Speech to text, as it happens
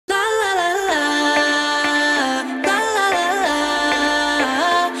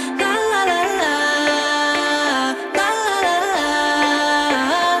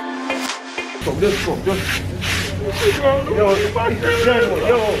come. Just.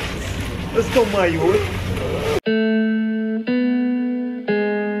 Yo, let's go, my youth.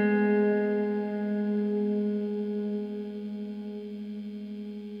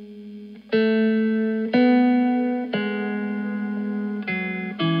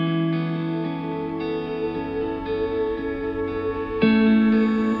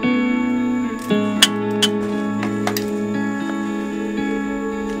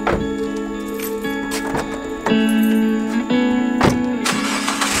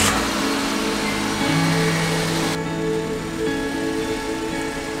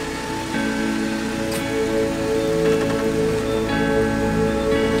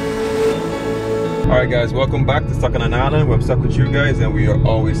 Alright guys, welcome back to Stuck on an Island, where I'm stuck with you guys and we are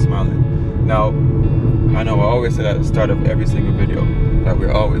always smiling. Now, I know I always say that at the start of every single video, that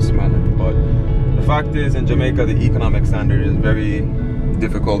we're always smiling, but the fact is in Jamaica the economic standard is very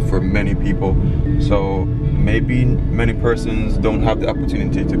difficult for many people, so maybe many persons don't have the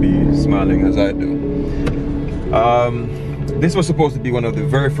opportunity to be smiling as I do. This was supposed to be one of the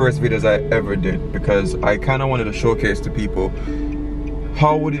very first videos I ever did because I kind of wanted to showcase to people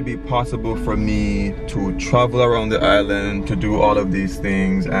how would it be possible for me to travel around the island, to do all of these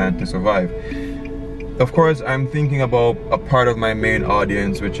things and to survive. Of course, I'm thinking about a part of my main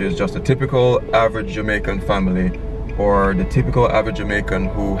audience, which is just a typical average Jamaican family, or the typical average Jamaican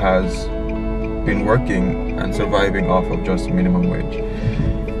who has been working and surviving off of just minimum wage.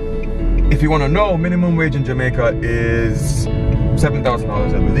 If you want to know, minimum wage in Jamaica is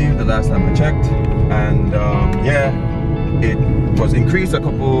 $7,000, I believe, the last time I checked. And yeah, it was increased a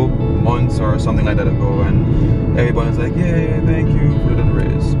couple months or something like that ago, and everybody's like, yeah, thank you for the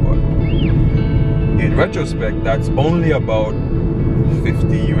raise. But in retrospect, that's only about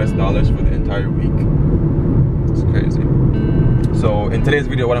 $50 US for the entire week. It's crazy. So in today's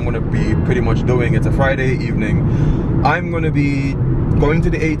video, what I'm going to be pretty much doing, it's a Friday evening, I'm going to be going to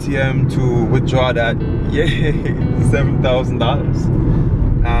the ATM to withdraw that, yay,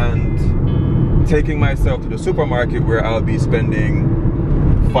 $7,000, and taking myself to the supermarket where I'll be spending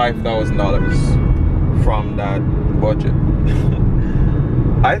 $5,000 from that budget.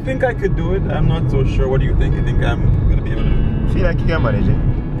 I think I could do it. I'm not so sure. What do you think? You think I'm gonna be able to? Feel like you can manage it.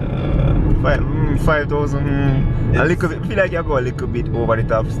 5,000. A little bit. Feel like you go a little bit over the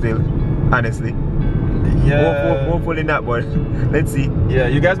top still. Honestly. Yeah. Hopefully not, but let's see. Yeah,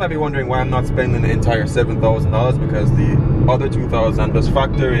 you guys might be wondering why I'm not spending the entire $7,000 because the other $2,000 I'm just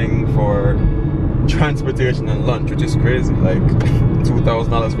factoring for transportation and lunch, which is crazy. Like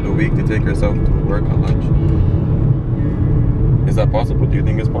 $2,000 for the week to take yourself to work and lunch. Is that possible? Do you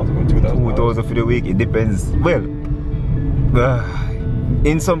think it's possible? $2,000 for the week. It depends. Well,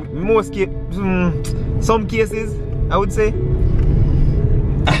 in some cases, I would say.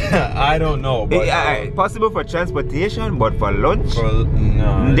 I don't know. But possible for transportation, but for lunch,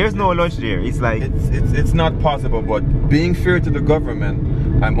 no. There's no lunch there. It's like it's not possible. But being fair to the government,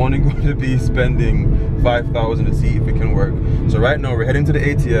 I'm only going to be spending $5,000 to see if it can work. So right now we're heading to the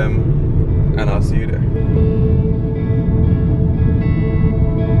ATM, and I'll see you there.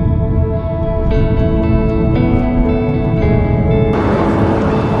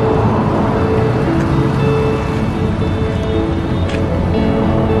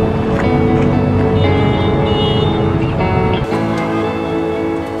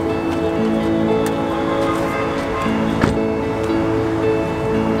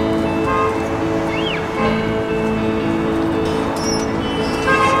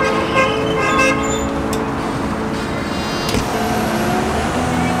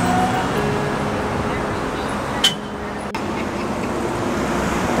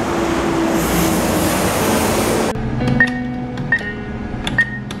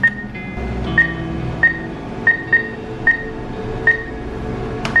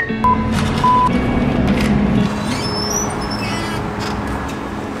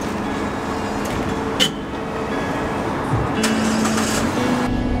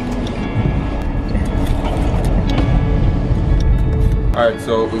 Alright,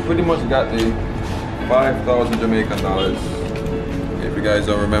 so we pretty much got the 5,000 Jamaican dollars. If you guys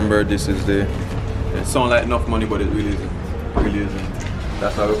don't remember, this is the, it sounds like enough money, but it really isn't. It really isn't.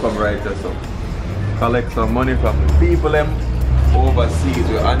 That's how we come right here, so collect some money from the people them overseas,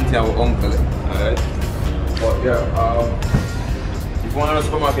 your auntie and your uncle. Alright? But yeah, if you want to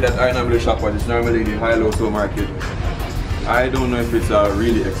supermarket that I normally shop at, it's normally the high-low supermarket. I don't know if it's a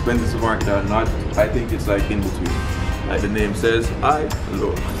really expensive supermarket or not. I think it's like in between. Like the name says, high,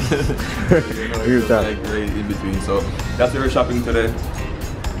 low. It's like right in between. So that's where we're shopping today.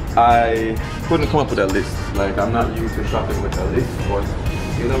 I couldn't come up with a list. Like I'm not used to shopping with a list, but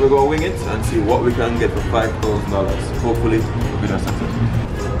You know, we're gonna wing it and see what we can get for $5,000. Hopefully, we're gonna success.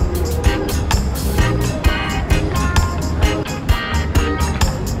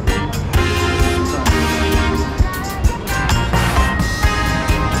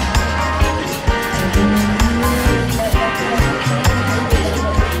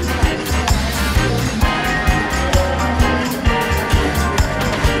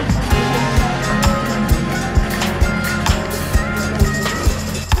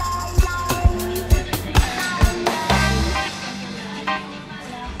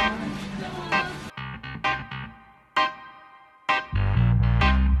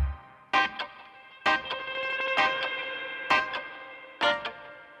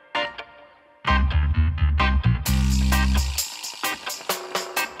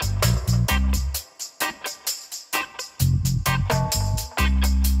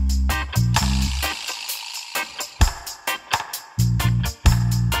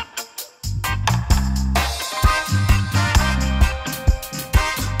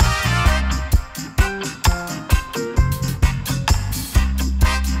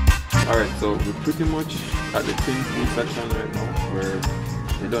 Alright, so we're pretty much at the tin food section right now, where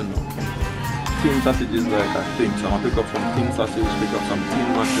they don't know. Tin sausage is like a thing, so I'm gonna pick up some tin sausage, pick up some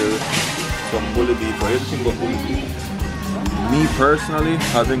tin mackerel, some bully beef, or everything but bully beef. Me personally,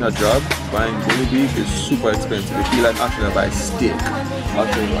 having a job, buying bully beef is super expensive. I feel like actually I buy steak. I'll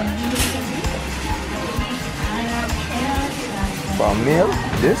tell you why. For a meal,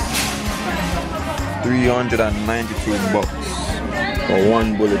 this $392 for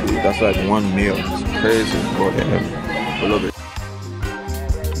one bully beef. That's like one meal. It's crazy, but I love it.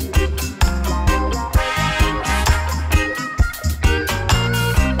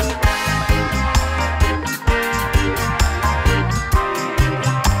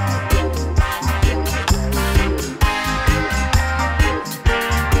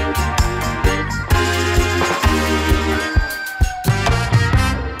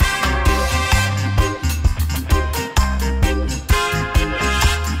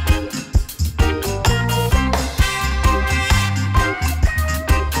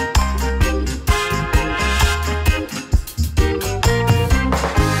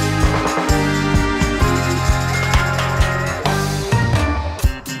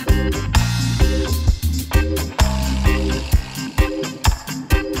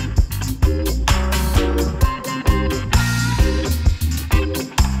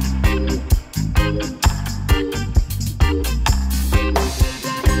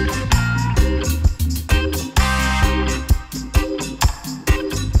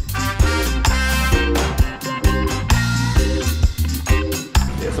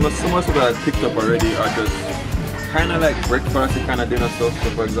 Some of that I picked up already are just kind of like breakfast, kind of dinner stuff. So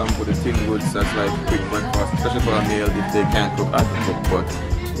for example, the tin goods, that's like quick breakfast, especially for a meal if they can't cook at the cook. But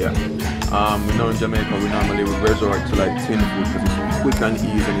yeah, we know in Jamaica we normally would resort to like tin food because it's quick and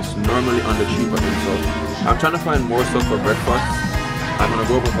easy and it's normally on the cheaper end. So I'm trying to find more stuff for breakfast. I'm gonna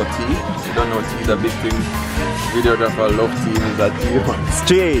go over for tea. You don't know tea is a big thing. Videographer love tea, is that tea on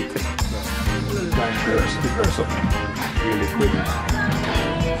straight. Really quick.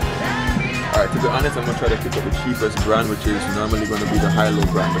 Alright, to be honest, I'm going to try to pick up the cheapest brand, which is normally going to be the high-low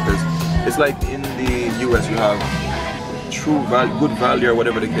brand, because it's like in the US you have true value, good value or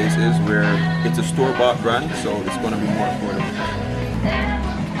whatever the case is, where it's a store-bought brand, so it's going to be more affordable.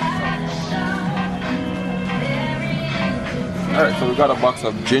 Alright, so we got a box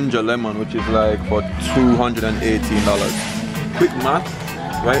of ginger lemon, which is like for $218. Quick math,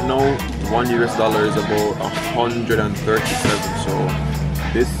 right now $1 US is about 137, so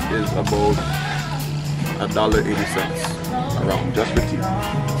this is about $1.80 around, just for tea.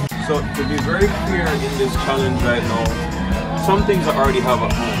 So to be very clear in this challenge right now, some things I already have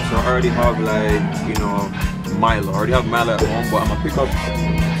at home. So I already have like, you know, Milo. I already have Milo at home, but I'm gonna pick up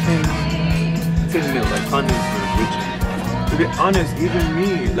 10 mil, like condensed milk, which to be honest, even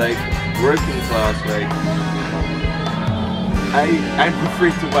me, like working class, like I'm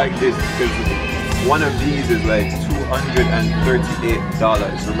afraid to buy this because one of these is like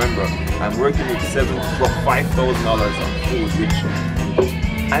 $238. Remember, I'm working with $5,000 on food, which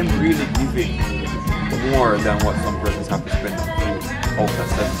I'm really giving more than what some persons have to spend on food out of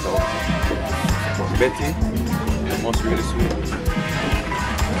 $7,000. But Betty, it must really sweet.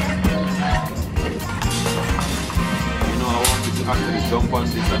 You know, I want you to actually jump on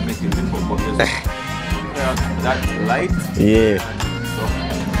this and make it little buckets. That light. Yeah. So,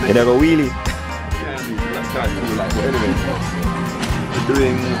 you never wheelie. But anyway, we're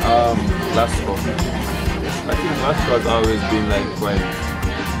doing Lasco. I think Lasco has always been like quite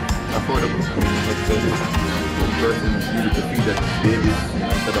affordable. person needed to feed the babies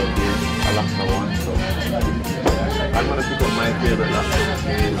instead of the Alaska one. So I'm gonna pick up my favorite last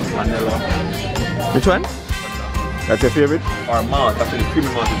vanilla. Which one? That's your favorite? Or malt. Actually, creamy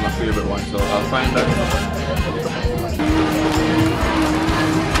malt is my favorite one. So I'll find that.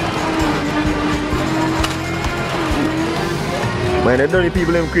 Man, I don't need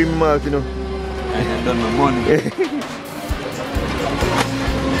people in creamy malt, you know. I ain't done my money.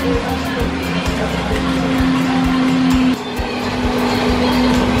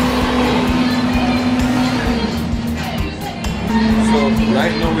 So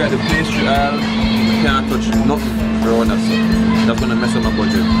right now we're at the pastry aisle. We can't touch nothing around us. That's gonna mess up my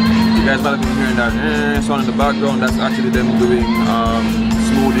budget. You guys might have been hearing that sound in the background. That's actually them doing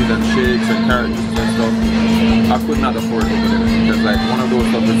smoothies and shakes and carrot juices and stuff. I could not afford it over there because like one of those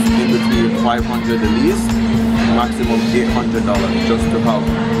stuff is in between $500 the least, maximum $800 just to have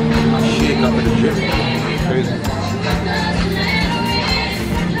a shake after the gym. Crazy.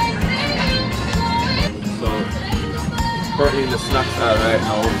 So currently in the snacks aisle right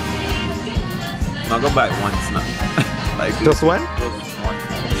now. I'm gonna buy one snack. Like just one? Just one.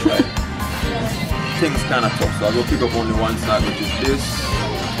 Like, things kind of tough, so I'll go pick up only one snack, which is this.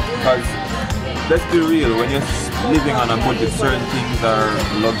 Because let's be real, when you're living on a budget, certain things are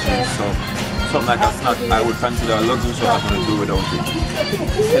luxury. So something like a snack I would consider a luxury, so I'm gonna do without it.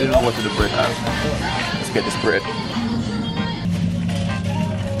 Heading over to the bread aisle. Let's get this bread.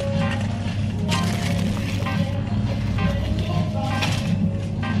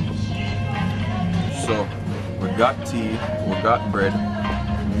 So we got tea, we got bread.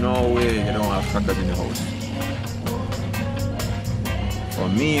 No way you don't have crackers in the house. For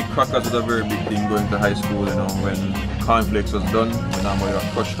me, crackers was a very big thing going to high school, you know, when cornflakes was done, when I would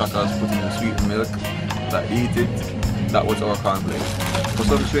crush crackers, put in the sweet milk, like eat it, that was our cornflakes. For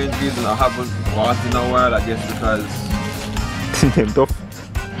some strange reason I haven't watched in a while, I guess because... tough.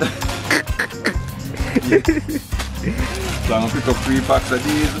 So I'm gonna pick up 3 packs of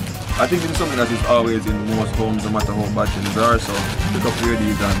these. I think this is something that is always in most homes, no matter how bad things are, so pick up 3 of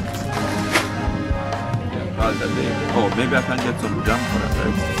these and yeah, call that day. Oh, maybe I can get some jam for that,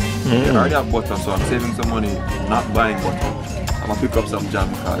 right? I already have butter, so I'm saving some money not buying butter. I'm gonna pick up some jam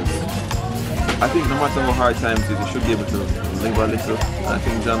because I think no matter how hard times is, you should be able to live a little. I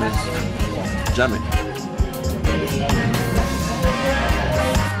think jam is jamming.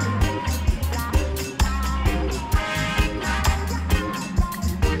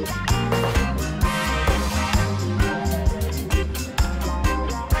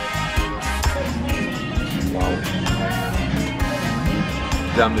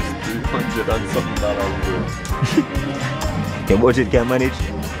 Jam is $300 and something. Your budget can manage.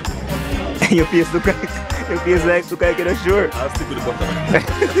 Your face look like you're not sure. I'll stick with the butter.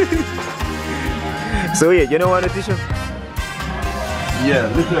 So yeah, you don't want a tissue? Yeah,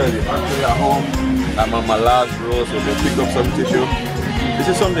 literally. Actually at home, I'm on my last row, so we'll pick up some tissue. This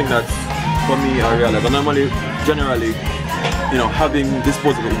is something that's, for me, I realize. I normally, generally, you know, having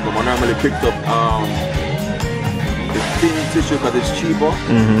disposable income, I normally picked up the thin tissue because it's cheaper,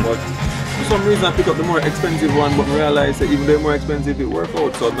 but for some reason I pick up the more expensive one, but realize that even though they're more expensive, it works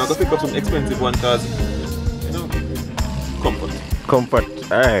out. So I'm not gonna pick up some expensive one because, you know, comfort. Comfort,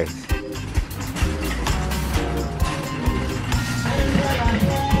 alright.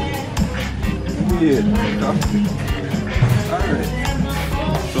 Yeah, alright.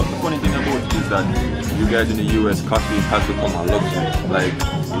 So the funny thing about it is that you guys in the US, coffee has become a luxury. Like,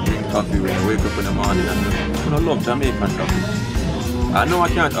 you drink coffee when you wake up in the morning, and I love Jamaican coffee. I know I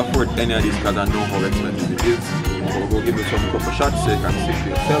can't afford any of these because I know how expensive it is. I'll go give you some couple shots so you can see for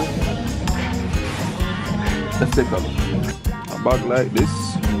yourself. Let's take a look. A bag like this,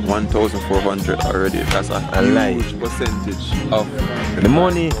 1,400 already. That's a huge percentage of the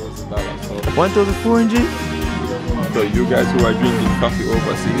money. 1,400? So you guys who are drinking coffee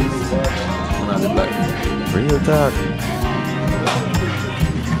overseas, gonna live like real talk.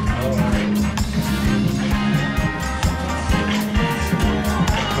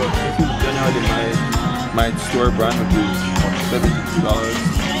 Generally my store brand, which is $72.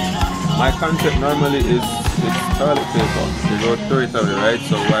 My concept normally is it's toilet paper. It's about $30, right?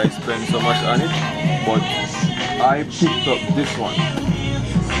 So why spend so much on it? But I picked up this one.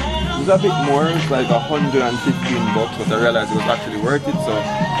 It's a bit more, it's like $115, but I realized it was actually worth it. So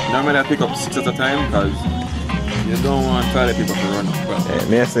normally I pick up 6 at a time because you don't want toilet paper to run up. Well, I'm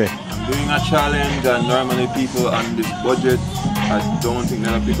doing a challenge, and normally people on this budget, I don't think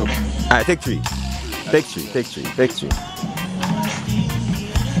they'll pick up. Alright, take 3. Take 3, take 3, take 3.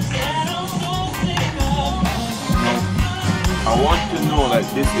 I want to know, like,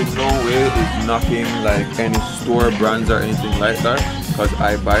 this in no way is knocking like any store brands or anything like that, because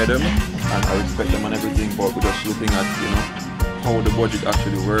I buy them and I respect them and everything, but we're just looking at, you know, how the budget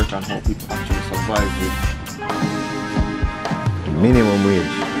actually works and how people actually survive with minimum wage.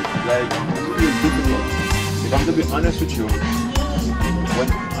 Like, it's difficult. If I'm to be honest with you, when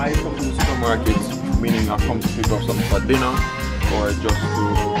I come to the supermarket, meaning I come to pick up something for dinner or just to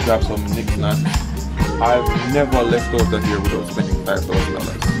grab some knickknacks, I've never left out of here without spending $5,000.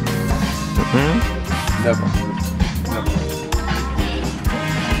 Never. Never.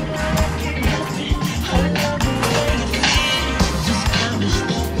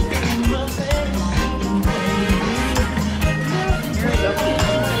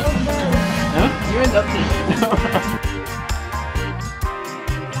 You're lucky.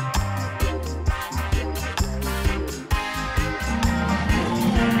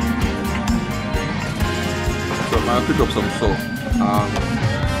 So I'll pick up some soap.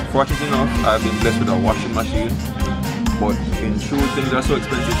 Fortunately enough, I've been blessed with a washing machine, but in truth, things are so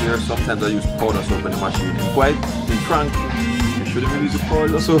expensive here. Sometimes I use powder soap in the machine. And quite frank, you shouldn't really use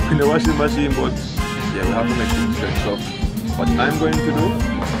powder soap in the washing machine, but yeah, we have to make things straight. So what I'm going to do,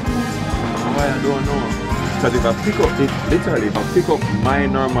 I don't know. Because if I pick up it, literally, if I pick up my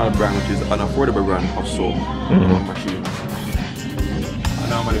normal brand, which is an affordable brand of soap in the machine, I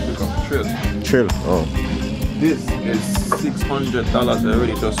normally pick up Trill. Oh. This is $600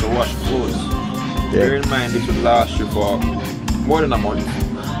 already just to wash clothes. Yeah. Bear in mind, this would last you for more than a month.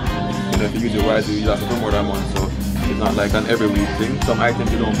 You know, if you use it wisely, you last for more than a month. So it's not like an every week thing. Some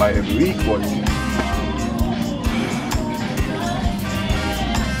items you don't buy every week, but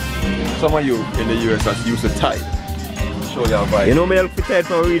some of you in the US that's used to Tide. Show you how buy. You know me help for Tide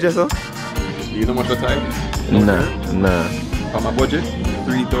for a week or so? You know much for Tide? Nah. On my budget,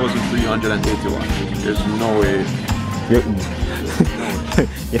 $3,381. There's no way.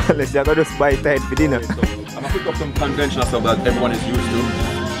 Yeah, unless you're gonna just buy Tide for dinner. Okay, so I'm gonna pick up some conventional stuff that everyone is used to.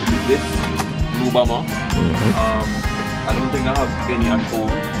 This Blue Bomber. I don't think I have any at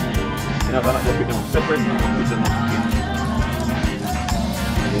home. You know, I'm gonna pick them up separate. I'm gonna put them up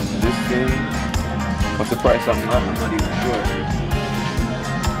in this thing. What's the price on that? I'm not even sure.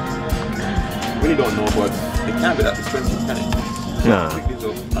 Really don't know, but it can't be that expensive, can it? Nah.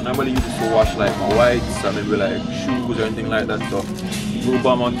 I normally use it to wash like my whites or maybe like shoes or anything like that. So Blue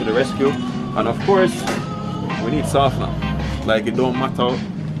Bomber to the rescue. And of course, we need softener. Like it don't matter,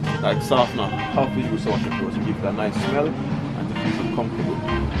 like softener, how to use wash your clothes to give it a nice smell and to keep it comfortable.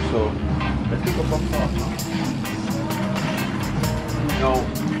 So let's pick up some softener. Now,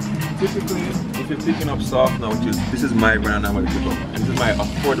 typically, if you're picking up softener, which is, this is my brand I'm going to pick up, and this is my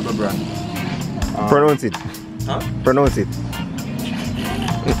affordable brand. Pronounce it. Huh? Pronounce it.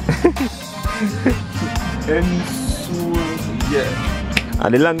 Yeah.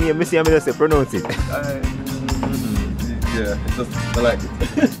 And the long name, I just say pronounce it. Yeah, it's just, I like it.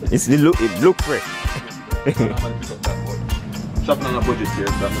 It look fresh. I'm going to pick up that one. Shopping on a budget here,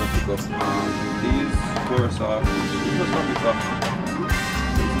 so I'm going to pick up these four sauce.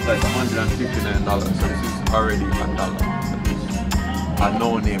 This is like $159, so this is already $1. A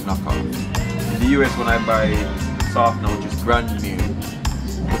no-name knockoff. In the US, when I buy softener, which is brand name,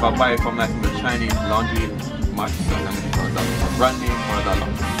 if I buy it from like the Chinese laundry match, so I'm going to charge that. Brand name for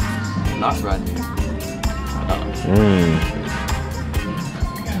 $1. Not brand name. $1.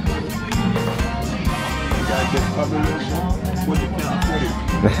 You gotta get population, but you can't afford it.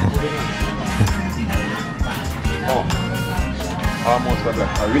 Oh, almost like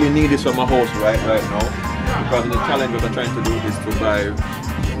I really need this for my house right now, because the challenge what I'm trying to do is to buy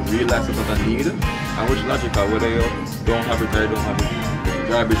real access that I need, and which logical, whether you don't have it or you don't have it,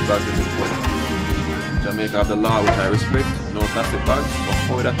 garbage bags is important. Jamaica have the law which I respect, no plastic bags,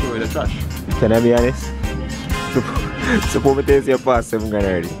 but throw away the trash. Can I be honest? Suppose me tell you past 7 grand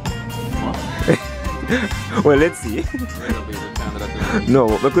already. Well, let's see. No,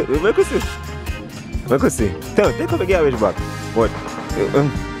 we could see. We could see. Take up a garbage bag. But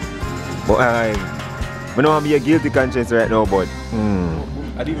I don't want to be a guilty conscience right now, but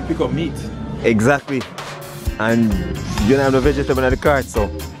I'd even pick up meat. Exactly. And you don't have no vegetable in the cart, so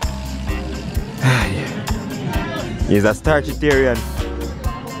he's a starchitarian.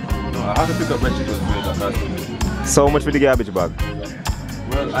 No, I have to pick up vegetables because so much for the garbage bag.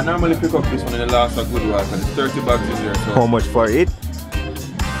 Well, I normally pick up this one in the last a good while, and it's 30 bags in there. So how much for it?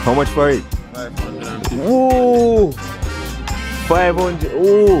 How much for it? 550. Ooh! 500.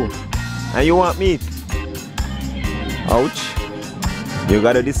 Ooh! And you want meat? Ouch. You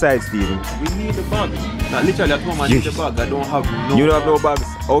gotta decide, Steven. We need the bag. Now, literally at home I need the bag. I don't have no. You don't have no bags?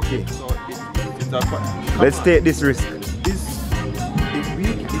 Okay. So it's a Let's take this risk. This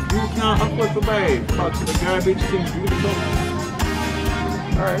can't afford to buy parts of the garbage things.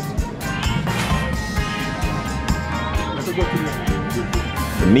 Alright. Let's go to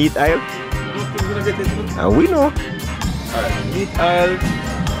The meat aisle? And we know. Alright, meat aisle.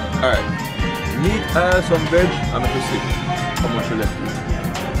 Alright. Meat aisle, some veg, I'm going to see how much we left.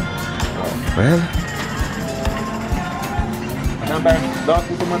 Well. I can buy dog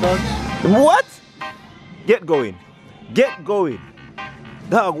food for my dogs. What? Get going. Get going.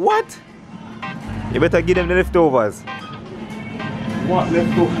 Dog, what? You better give them the leftovers. What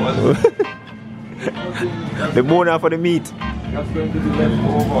leftovers? The bone for the meat. That's going to be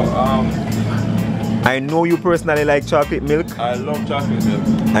leftover. I know you personally like chocolate milk. I love chocolate milk.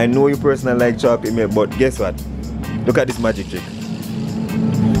 I know you personally like chocolate milk, but guess what? Look at this magic trick.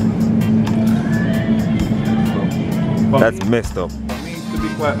 That's messed up. For me, to be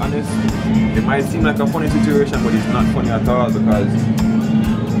quite honest, it might seem like a funny situation, but it's not funny at all because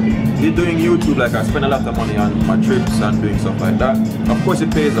you're doing YouTube, like I spend a lot of money on my trips and doing stuff like that. Of course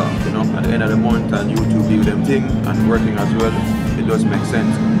it pays off, you know, at the end of the month, and YouTube do them thing and working as well, it does make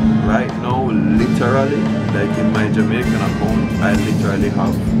sense. Right now, literally, like in my Jamaican account, I literally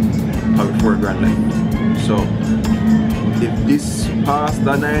have $4 grand left. So if this past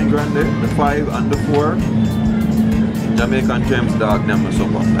the 9 grand there, the 5 and the 4, Jamaican gems dog them or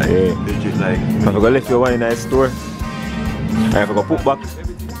something like legit like. If I go left your one in a store, I have to go put back. I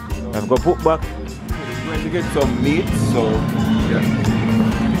have to go put back. It's going to get some meat, so yeah.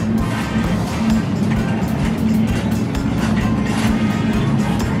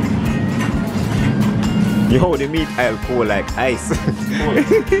 Yo, the meat aisle cold like ice.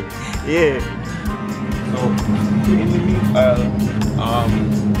 Yeah. So in the meat aisle,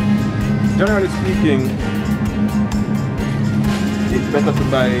 generally speaking, it's better to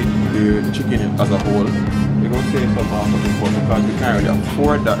buy the chicken as a whole. We don't say some after before because we can't really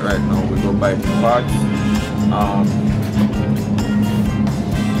afford that right now. We go buy parts.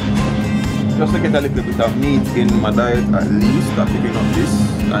 Just to get a little bit of meat in my diet at least. I'm picking up this,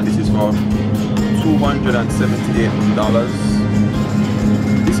 and this is for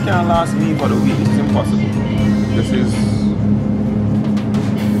 $278. This can't last me for the week. This is impossible. This is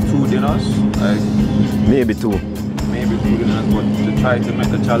 2 dinners, like maybe 2. Maybe 2 dinners, but to try to make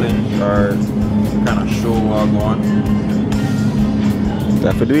the challenge or kind of show what I'm on. You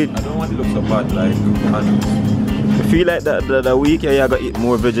have to do it. I don't want it to look so bad, like. I feel like the week you gotta eat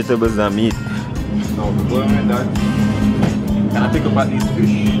more vegetables than meat. No, we're going with that. Can I pick up at least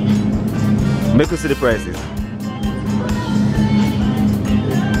fish? Make us see the prices.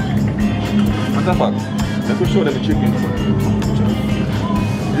 What's the fact? Let me show them the chicken food.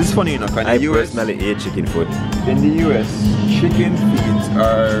 This is funny enough. I personally hate chicken food. In the US, chicken feet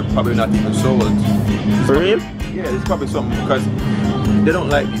are probably not even sold. For real? Yeah, it's probably something because they don't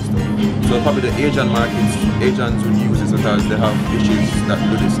like this stuff. So probably the Asian markets, Asians would use this because they have dishes that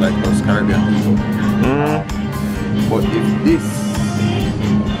do this like us Caribbean people. But if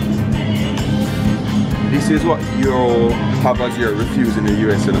this is what you have as your refuse in the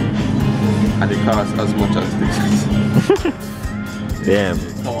US, you know, and it costs as much as this. Damn.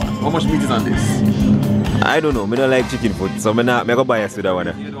 How much meat is on this? I don't know. I don't like chicken food, so I'm go biased with that one.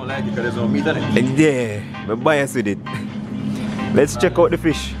 You don't like it because there's no meat on it? Yeah, I'm biased with it. Let's check out the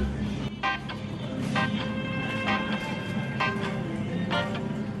fish.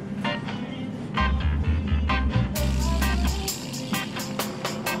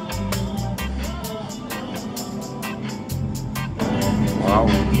 Wow.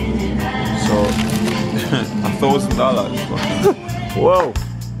 So, $1,000. Whoa.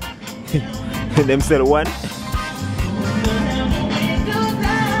 Them sell one.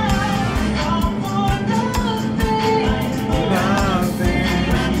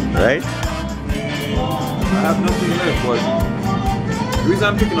 Right? I have nothing left, but the reason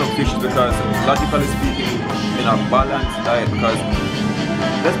I'm picking up fish is because, logically speaking, in a balanced diet, because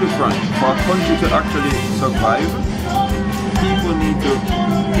let's be frank, for a country to actually survive, people need to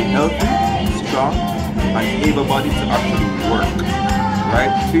be healthy, strong, and able-bodied to actually work. Right?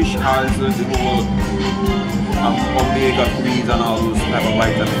 Fish has the whole omega-3s and all those type of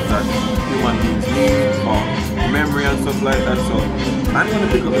vitamins that human beings need for memory and stuff like that. So I'm gonna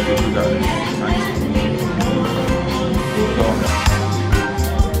pick up the fish regardless.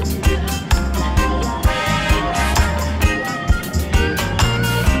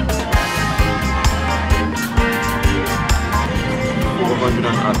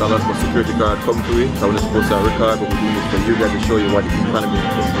 $400 for security card come to it. I was supposed to record, but we're doing it for you guys to show you what the economy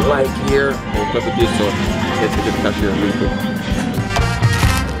is like here. How tough it is, so let's get the cashier real quick.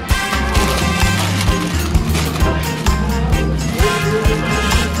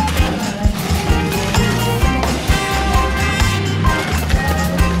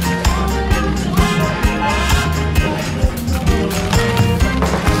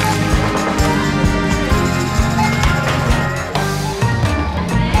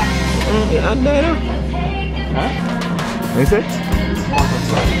 One day now. Huh? What you say?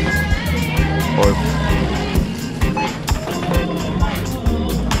 Or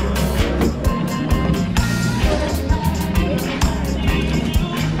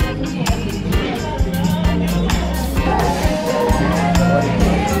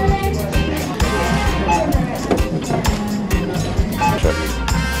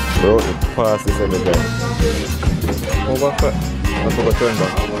bro, pass this every time. Over for I forgot turn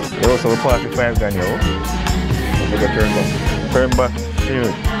back. Yo, so we pass the 5 gun, yo. I forgot turn back. Turn back,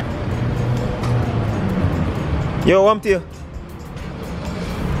 shoot. Yo, I'm to you.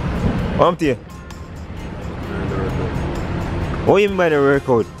 I'm to you. What do you mean by the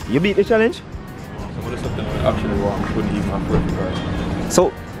workout? You beat the challenge? Some of the stuff that I actually want, I couldn't eat my perfect guard.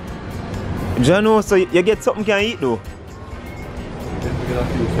 So, Jano, so you get something can eat though?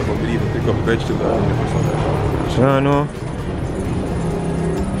 Pick up vegetables Jano.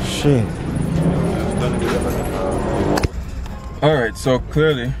 Shit. Alright, so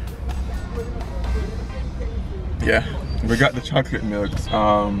clearly, yeah, we got the chocolate milks.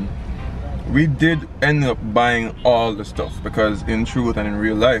 We did end up buying all the stuff because in truth and in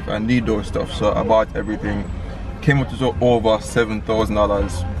real life I need those stuff, so I bought everything. Came up to over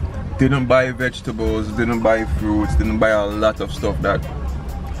 $7,000. Didn't buy vegetables, didn't buy fruits, didn't buy a lot of stuff that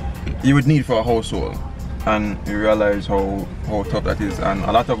you would need for a household, and you realize how tough that is. And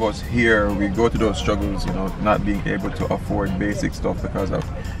a lot of us here, we go to those struggles, you know, not being able to afford basic stuff because of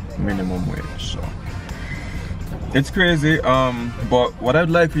minimum wage. So it's crazy, but what I'd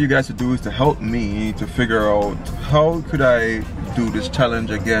like for you guys to do is to help me to figure out how could I do this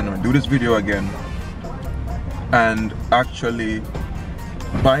challenge again or do this video again and actually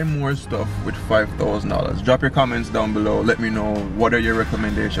buy more stuff with $5,000. Drop your comments down below. Let me know what are your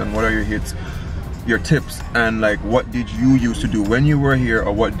recommendations, what are your hits, your tips, and like what did you used to do when you were here,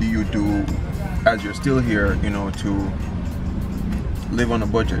 or what do you do as you're still here, you know, to live on a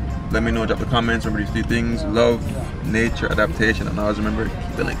budget. Let me know. Drop the comments. Remember these 3 things: love, nature, adaptation, and always remember,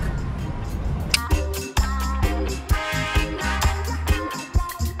 keep the link.